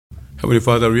Heavenly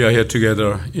Father, we are here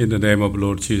together in the name of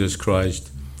Lord Jesus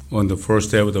Christ on the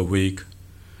first day of the week.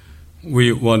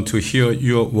 We want to hear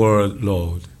your word,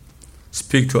 Lord.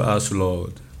 Speak to us,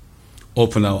 Lord.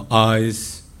 Open our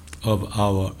eyes of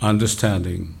our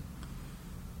understanding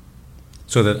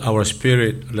so that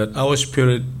let our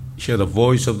spirit hear the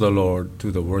voice of the Lord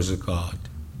through the words of God.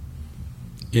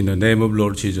 In the name of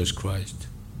Lord Jesus Christ.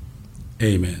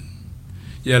 Amen.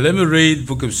 Let me read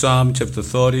book of Psalm chapter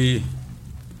 30,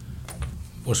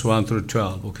 verse 1 through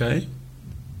 12, okay?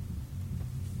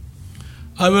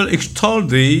 I will extol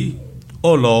thee,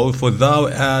 O Lord, for thou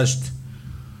hast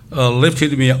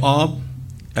lifted me up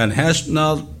and hast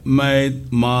not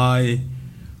made my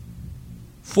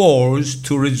foes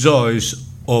to rejoice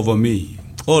over me.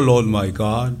 O Lord my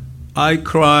God, I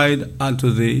cried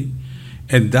unto thee,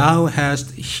 and thou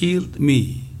hast healed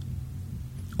me.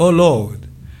 O Lord,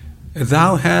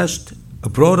 thou hast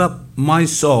brought up my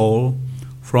soul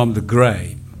from the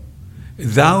grave.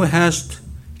 Thou hast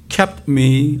kept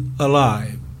me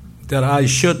alive, that I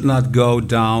should not go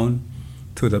down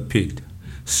to the pit.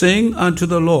 Sing unto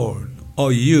the Lord, O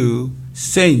you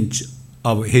saints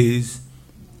of his,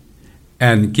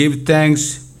 and give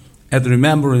thanks at the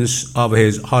remembrance of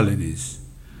his holiness.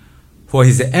 For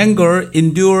his anger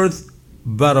endureth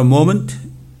but a moment,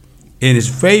 in his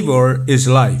favor is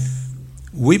life.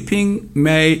 Weeping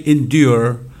may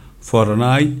endure for the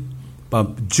night,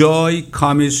 but joy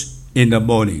cometh in the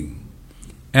morning.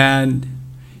 And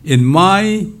in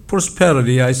my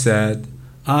prosperity I said,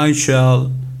 I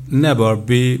shall never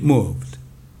be moved.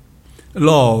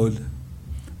 Lord,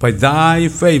 by thy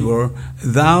favor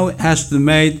thou hast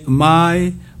made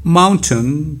my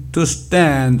mountain to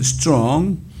stand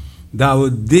strong. Thou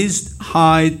didst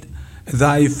hide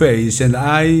thy face, and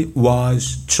I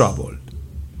was troubled.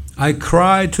 I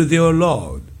cried to thee, O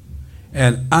Lord,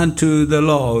 and unto the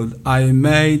Lord I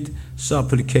made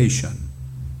supplication.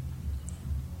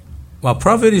 What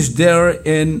profit is there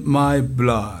in my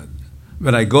blood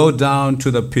when I go down to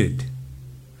the pit?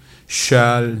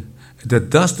 Shall the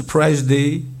dust praise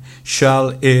thee? Shall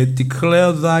it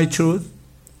declare thy truth?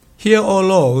 Hear, O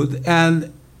Lord,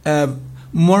 and have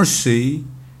mercy.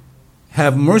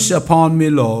 Have mercy upon me,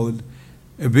 Lord.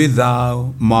 Be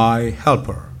thou my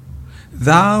helper.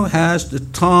 Thou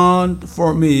hast turned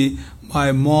for me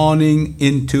my mourning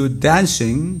into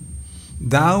dancing.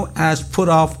 Thou hast put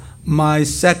off my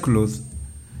sackcloth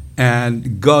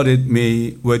and girded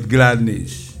me with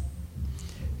gladness,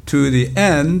 to the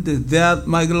end that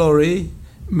my glory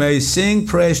may sing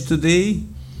praise to thee,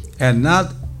 and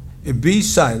not be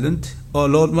silent. O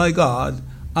Lord my God,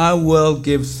 I will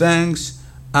give thanks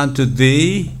unto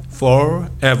thee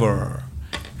forever.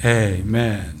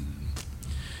 Amen.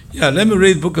 Let me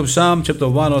read book of Psalm chapter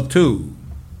 102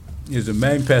 is the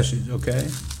main passage, okay?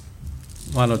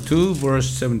 102, verse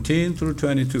 17 through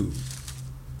 22.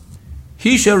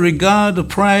 He shall regard the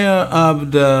prayer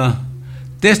of the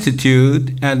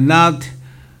destitute and not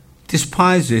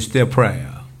despises their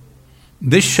prayer.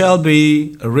 This shall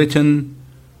be written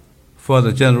for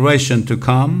the generation to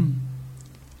come,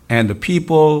 and the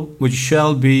people which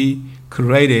shall be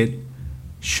created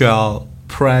shall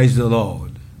praise the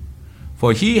Lord.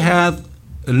 For he hath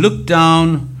looked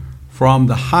down from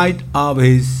the height of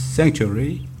his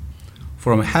sanctuary,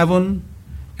 from heaven,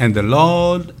 and the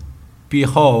Lord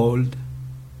behold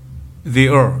the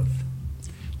earth,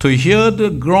 to hear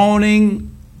the groaning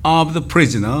of the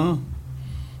prisoner,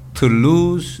 to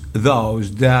loose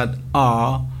those that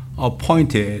are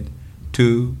appointed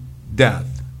to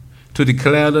death, to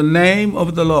declare the name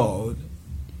of the Lord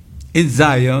in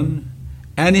Zion,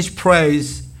 and his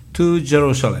praise to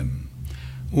Jerusalem.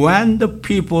 When the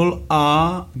people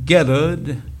are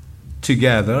gathered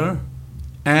together,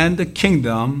 and the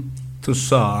kingdom to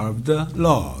serve the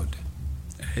Lord.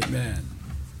 Amen.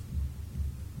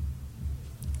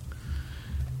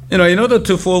 In order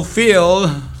to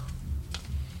fulfill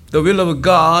the will of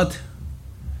God,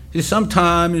 he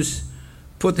sometimes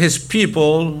put his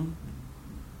people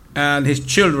and his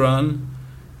children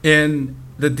in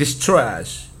the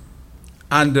distress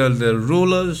under the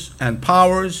rulers and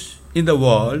powers in the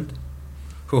world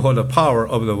who hold the power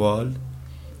of the world.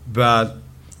 But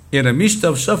in the midst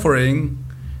of suffering,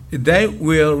 they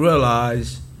will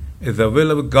realize the will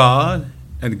of God,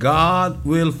 and God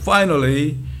will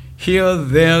finally hear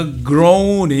their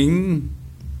groaning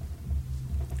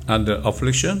under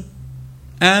affliction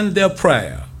and their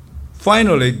prayer.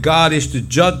 Finally, God is to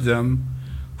judge them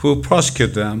who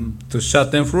prosecute them, to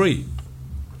set them free.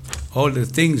 All the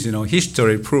things,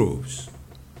 history proves.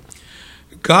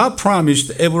 God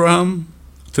promised Abraham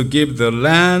to give the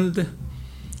land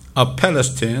of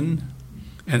Palestine,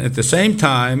 and at the same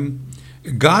time,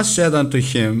 God said unto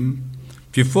him,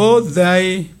 Before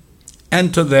they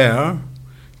enter there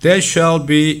shall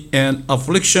be an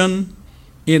affliction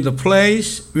in the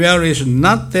place where is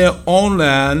not their own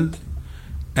land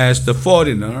as the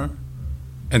foreigner,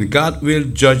 and God will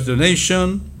judge the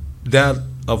nation that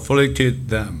afflicted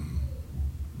them.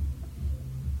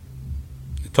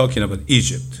 Talking about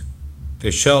Egypt.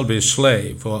 They shall be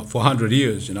slave for 400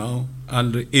 years,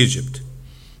 under Egypt.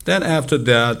 Then after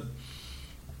that,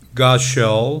 God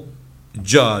shall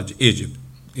judge Egypt.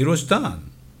 It was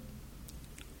done.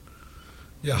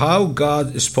 How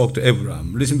God spoke to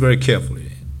Abraham. Listen very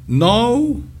carefully.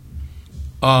 No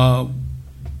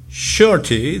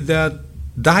surety that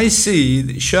thy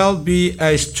seed shall be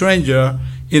a stranger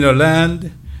in a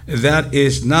land that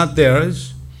is not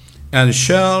theirs, and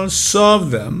shall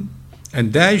serve them,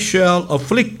 and they shall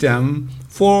afflict them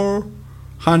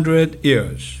 400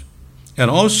 years. And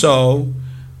also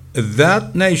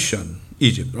that nation,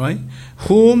 Egypt, right,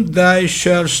 whom they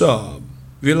shall serve,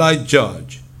 will I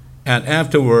judge, and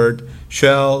afterward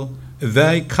shall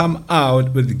they come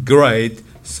out with great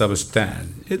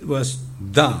substance. It was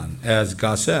done as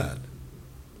God said,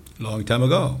 long time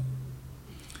ago.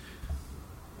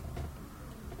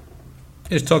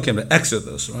 It's talking about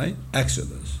Exodus, right?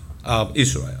 Exodus of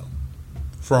Israel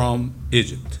from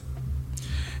Egypt.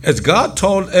 As God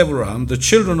told Abraham, the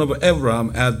children of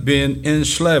Abraham had been in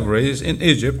slavery in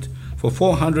Egypt for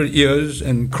 400 years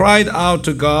and cried out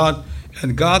to God,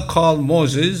 and God called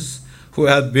Moses, who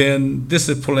had been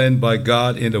disciplined by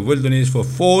God in the wilderness for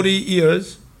 40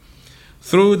 years.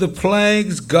 Through the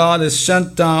plagues God has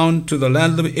sent down to the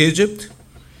land of Egypt,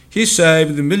 he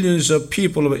saved the millions of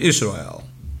people of Israel.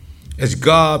 As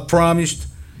God promised,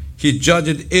 he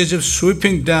judged Egypt,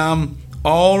 sweeping them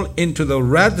all into the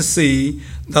Red Sea,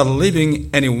 not leaving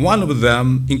any one of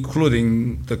them,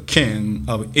 including the king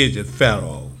of Egypt,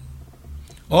 Pharaoh.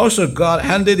 Also, God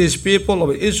handed his people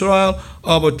of Israel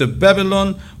over to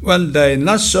Babylon when they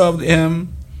not served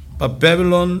him, but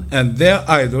Babylon and their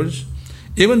idols.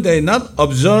 Even they not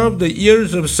observed the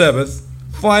years of Sabbath.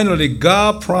 Finally,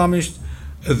 God promised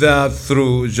that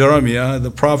through Jeremiah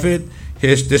the prophet,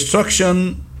 his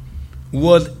destruction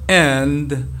would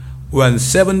end when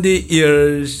 70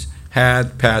 years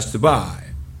had passed by.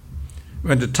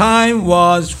 When the time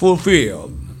was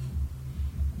fulfilled,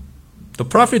 the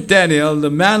prophet Daniel,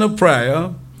 the man of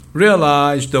prayer,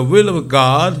 realized the will of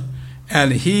God,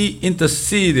 and he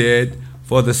interceded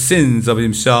for the sins of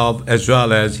himself as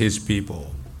well as his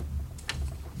people.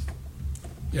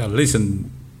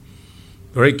 Listen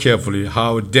very carefully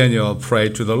how Daniel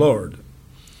prayed to the Lord.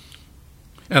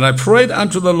 And I prayed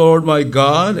unto the Lord my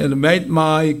God, and made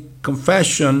my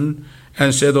confession,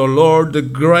 and said, O Lord, the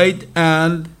great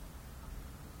and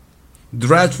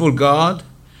dreadful God,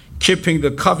 keeping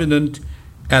the covenant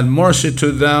and mercy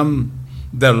to them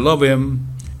that love him,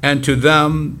 and to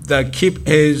them that keep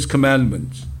his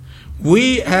commandments.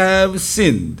 We have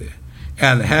sinned,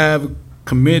 and have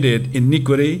committed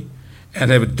iniquity,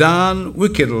 and have done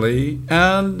wickedly,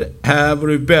 and have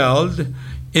rebelled,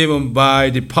 even by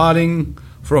departing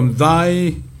from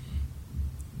thy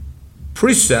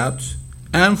precepts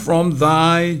and from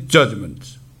thy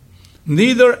judgments.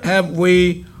 Neither have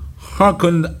we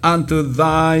hearkened unto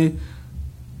thy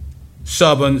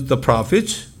servants the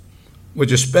prophets,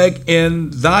 which spake in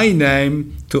thy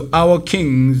name to our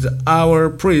kings, our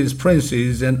priests,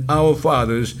 princes, and our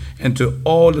fathers, and to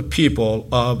all the people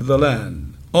of the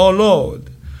land. O Lord,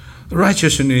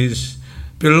 righteousness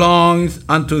belongs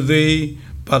unto thee,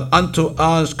 but unto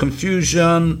us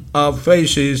confusion of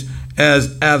faces,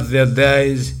 as at their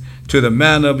days, to the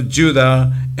men of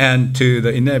Judah and to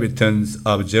the inhabitants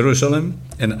of Jerusalem,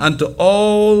 and unto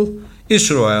all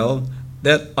Israel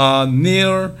that are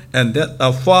near and that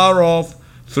are far off,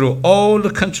 through all the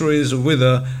countries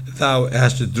whither thou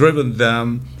hast driven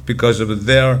them, because of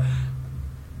their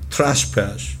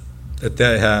trespass, that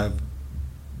they have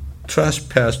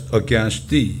trespassed against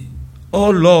thee. O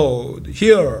Lord,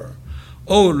 hear.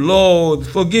 O Lord,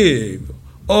 forgive.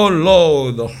 O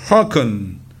Lord,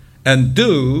 hearken, and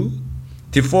do,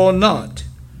 defer not,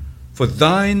 for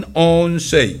thine own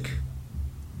sake.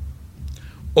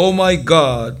 O my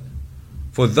God,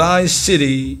 for thy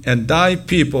city and thy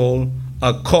people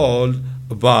are called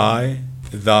by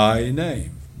thy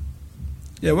name.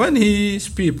 When his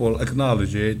people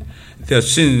acknowledged their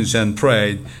sins and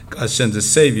prayed, God sent a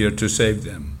Savior to save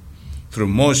them. Through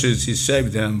Moses, he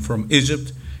saved them from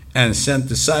Egypt, and sent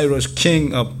Cyrus,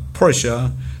 king of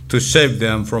Persia, to save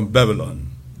them from Babylon.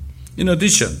 In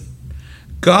addition,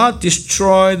 God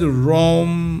destroyed the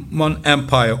Roman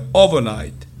Empire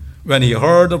overnight when he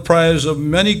heard the prayers of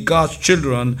many God's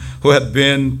children who had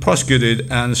been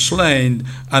persecuted and slain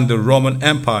under the Roman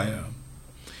Empire.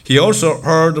 He also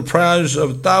heard the prayers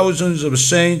of thousands of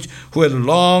saints who had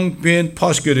long been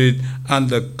persecuted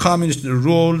under communist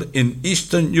rule in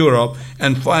Eastern Europe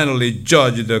and finally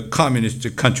judged the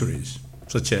communist countries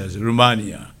such as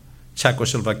Romania,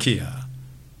 Czechoslovakia,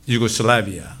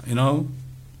 Yugoslavia,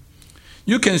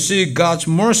 You can see God's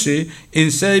mercy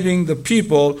in saving the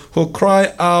people who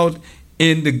cry out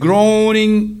in the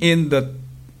groaning in the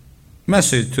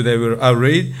message today I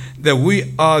read that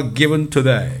we are given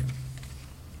today.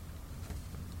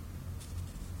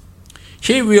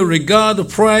 He will regard the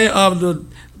prayer of the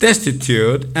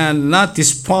destitute and not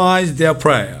despise their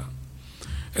prayer.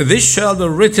 This shall be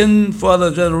written for the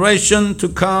generation to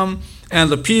come, and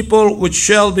the people which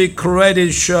shall be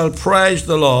created shall praise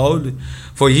the Lord,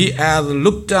 for he hath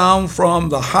looked down from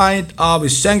the height of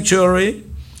his sanctuary.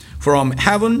 From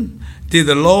heaven did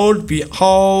the Lord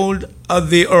behold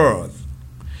the earth,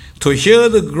 to hear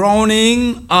the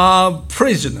groaning of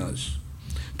prisoners,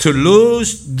 to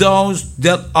loose those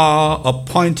that are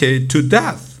appointed to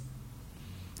death,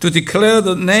 to declare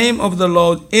the name of the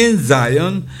Lord in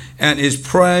Zion and his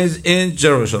praise in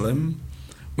Jerusalem,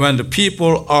 when the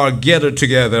people are gathered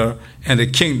together in the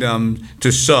kingdom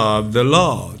to serve the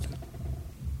Lord.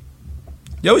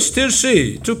 You still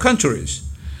see two countries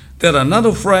that are not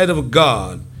afraid of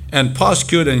God and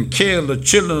persecute and kill the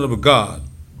children of God.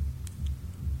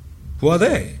 Who are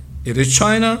they? It is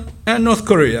China and North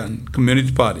Korean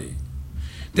Communist Party.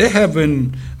 They have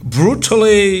been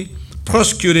brutally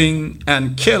persecuting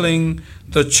and killing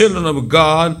the children of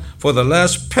God for the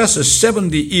past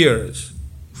 70 years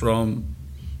from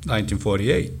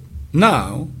 1948.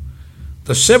 Now,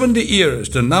 the 70 years,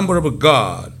 the number of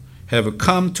God have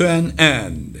come to an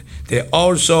end. They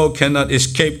also cannot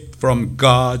escape from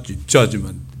God's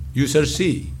judgment. You shall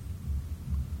see.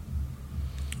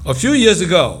 A few years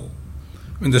ago,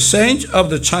 when the saints of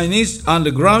the Chinese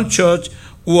underground church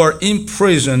were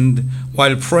imprisoned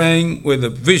while praying with a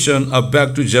vision of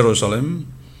back to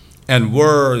Jerusalem and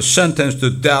were sentenced to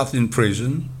death in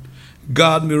prison,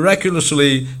 God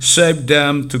miraculously saved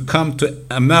them to come to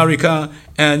America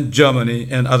and Germany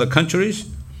and other countries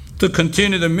to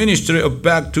continue the ministry of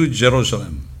back to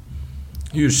Jerusalem.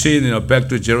 You see, back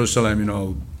to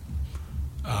Jerusalem,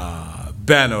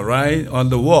 banner, right, on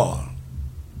the wall.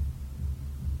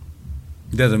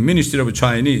 There's a ministry of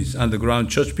Chinese underground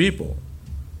church people.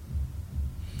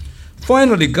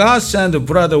 Finally, God sent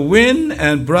Brother Win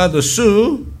and Brother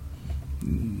Su,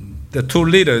 the two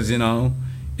leaders,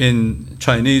 in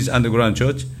Chinese underground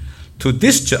church, to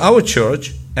this our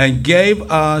church, and gave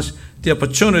us the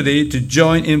opportunity to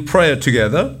join in prayer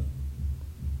together.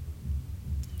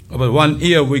 About 1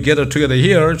 year we gathered together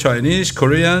here, Chinese,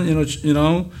 Korean,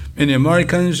 many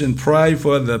Americans, and pray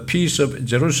for the peace of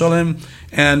Jerusalem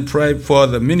and pray for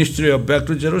the ministry of back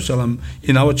to Jerusalem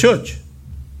in our church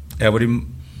every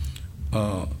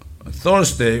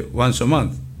Thursday, once a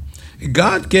month.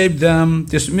 God gave them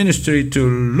this ministry to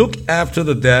look after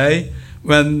the day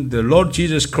when the Lord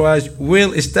Jesus Christ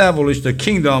will establish the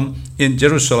kingdom in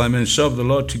Jerusalem and serve the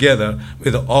Lord together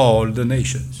with all the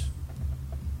nations.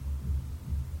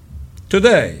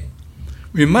 Today,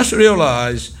 we must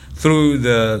realize through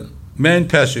the main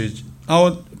passage,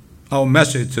 our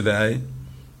message today,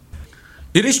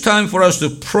 it is time for us to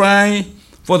pray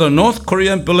for the North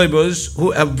Korean believers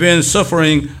who have been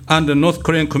suffering under North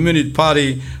Korean Communist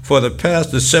Party for the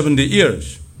past 70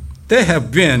 years. They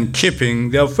have been keeping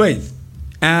their faith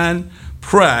and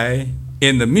pray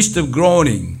in the midst of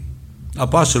groaning.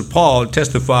 Apostle Paul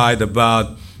testified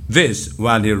about this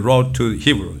when he wrote to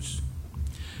Hebrews.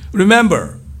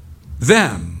 Remember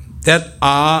them that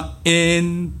are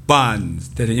in bonds,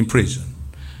 that are in prison,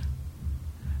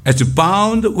 as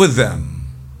bound with them,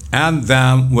 and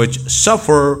them which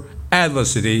suffer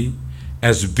adversity,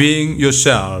 as being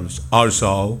yourselves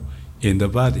also in the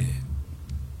body.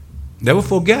 Never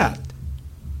forget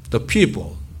the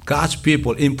people, God's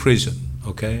people in prison,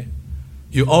 okay?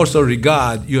 You also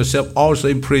regard yourself also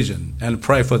in prison and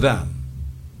pray for them.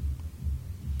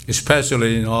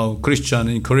 Especially, Christian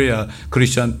in Korea,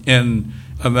 Christian in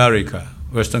America,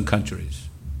 Western countries.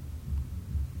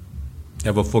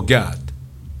 Never forget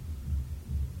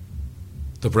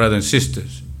the brothers and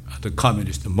sisters, the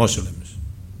communists, the Muslims.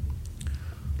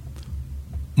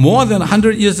 More than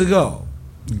 100 years ago,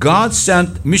 God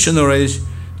sent missionaries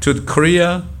to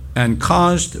Korea and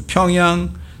caused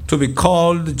Pyongyang to be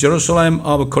called Jerusalem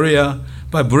of Korea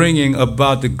by bringing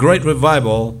about the great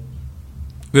revival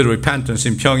with repentance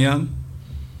in Pyongyang.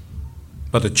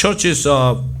 But the churches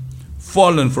are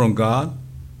fallen from God.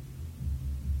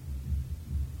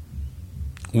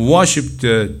 worshipped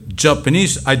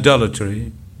Japanese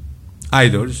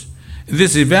idols.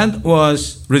 This event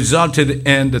resulted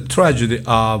in the tragedy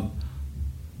of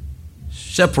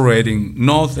separating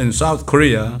North and South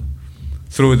Korea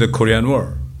through the Korean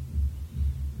War.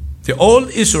 The old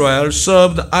Israel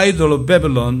served the idol of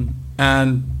Babylon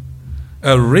and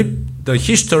reaped the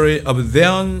history of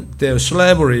their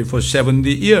slavery for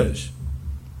 70 years.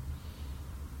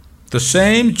 The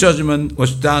same judgment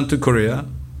was done to Korea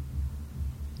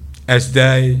as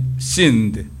they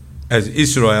sinned as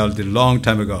Israel did long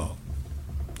time ago.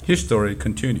 History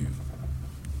continues.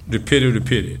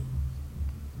 Repeated.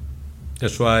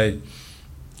 That's why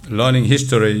learning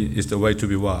history is the way to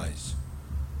be wise.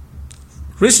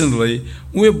 Recently,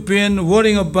 we've been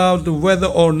worrying about whether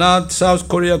or not South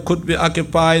Korea could be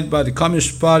occupied by the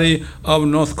Communist Party of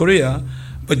North Korea,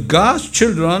 but God's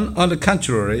children, on the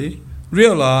contrary,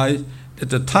 realize that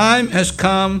the time has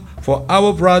come for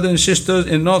our brothers and sisters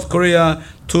in North Korea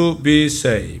to be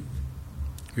saved.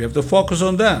 We have to focus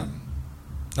on them,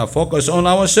 not focus on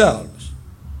ourselves,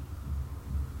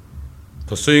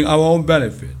 pursuing our own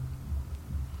benefit.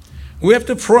 We have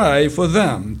to pray for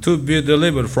them to be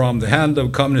delivered from the hand of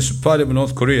the Communist Party of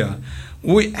North Korea.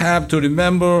 We have to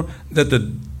remember that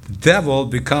the devil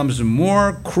becomes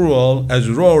more cruel as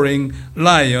a roaring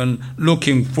lion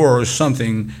looking for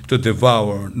something to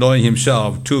devour, knowing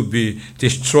himself to be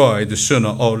destroyed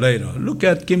sooner or later. Look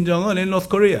at Kim Jong-un in North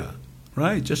Korea,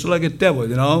 right? Just like a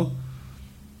devil,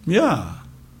 Yeah.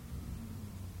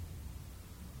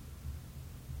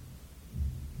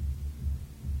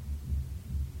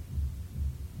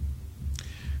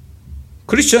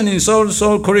 Christians in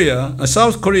South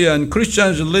Korea and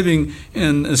Christians living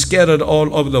scattered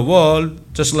all over the world,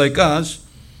 just like us,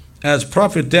 as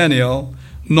Prophet Daniel,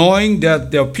 knowing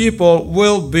that their people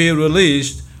will be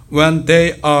released when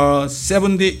they are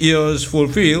 70 years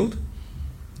fulfilled,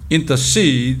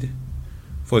 intercede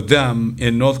for them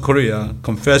in North Korea,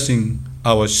 confessing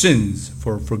our sins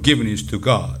for forgiveness to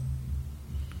God.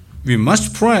 We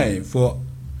must pray for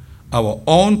our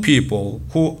own people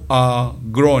who are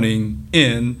groaning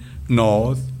in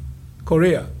North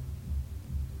Korea.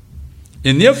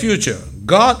 In near future,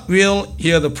 God will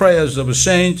hear the prayers of the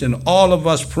saints and all of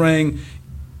us praying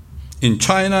in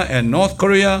China and North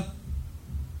Korea,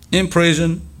 in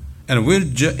prison, and will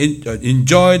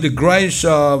enjoy the grace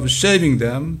of saving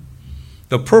them.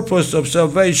 The purpose of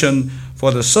salvation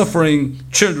for the suffering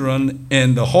children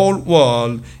in the whole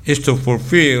world is to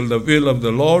fulfill the will of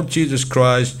the Lord Jesus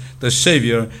Christ, the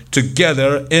Savior,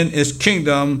 together in His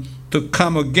kingdom to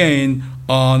come again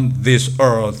on this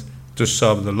earth to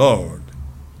serve the Lord.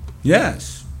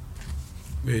 Yes,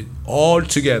 we all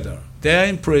together. They're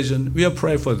in prison. We'll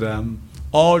pray for them.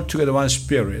 All together, one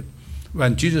spirit.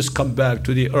 When Jesus comes back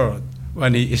to the earth,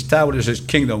 when He establishes His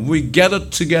kingdom, we gather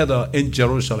together in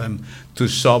Jerusalem to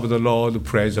serve the Lord, to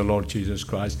praise the Lord Jesus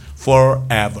Christ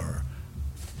forever.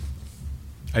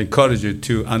 I encourage you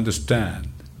to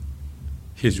understand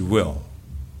His will.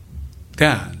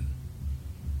 Then,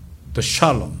 the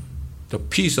shalom, the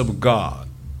peace of God,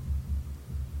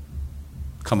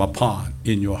 come upon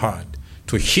in your heart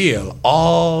to heal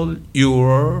all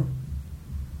your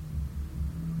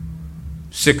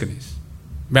sickness,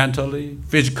 mentally,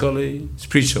 physically,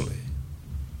 spiritually.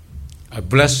 I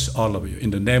bless all of you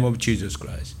in the name of Jesus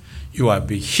Christ. You are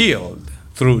being healed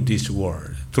through this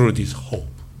word, through this hope.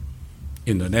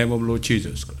 In the name of Lord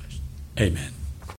Jesus Christ. Amen.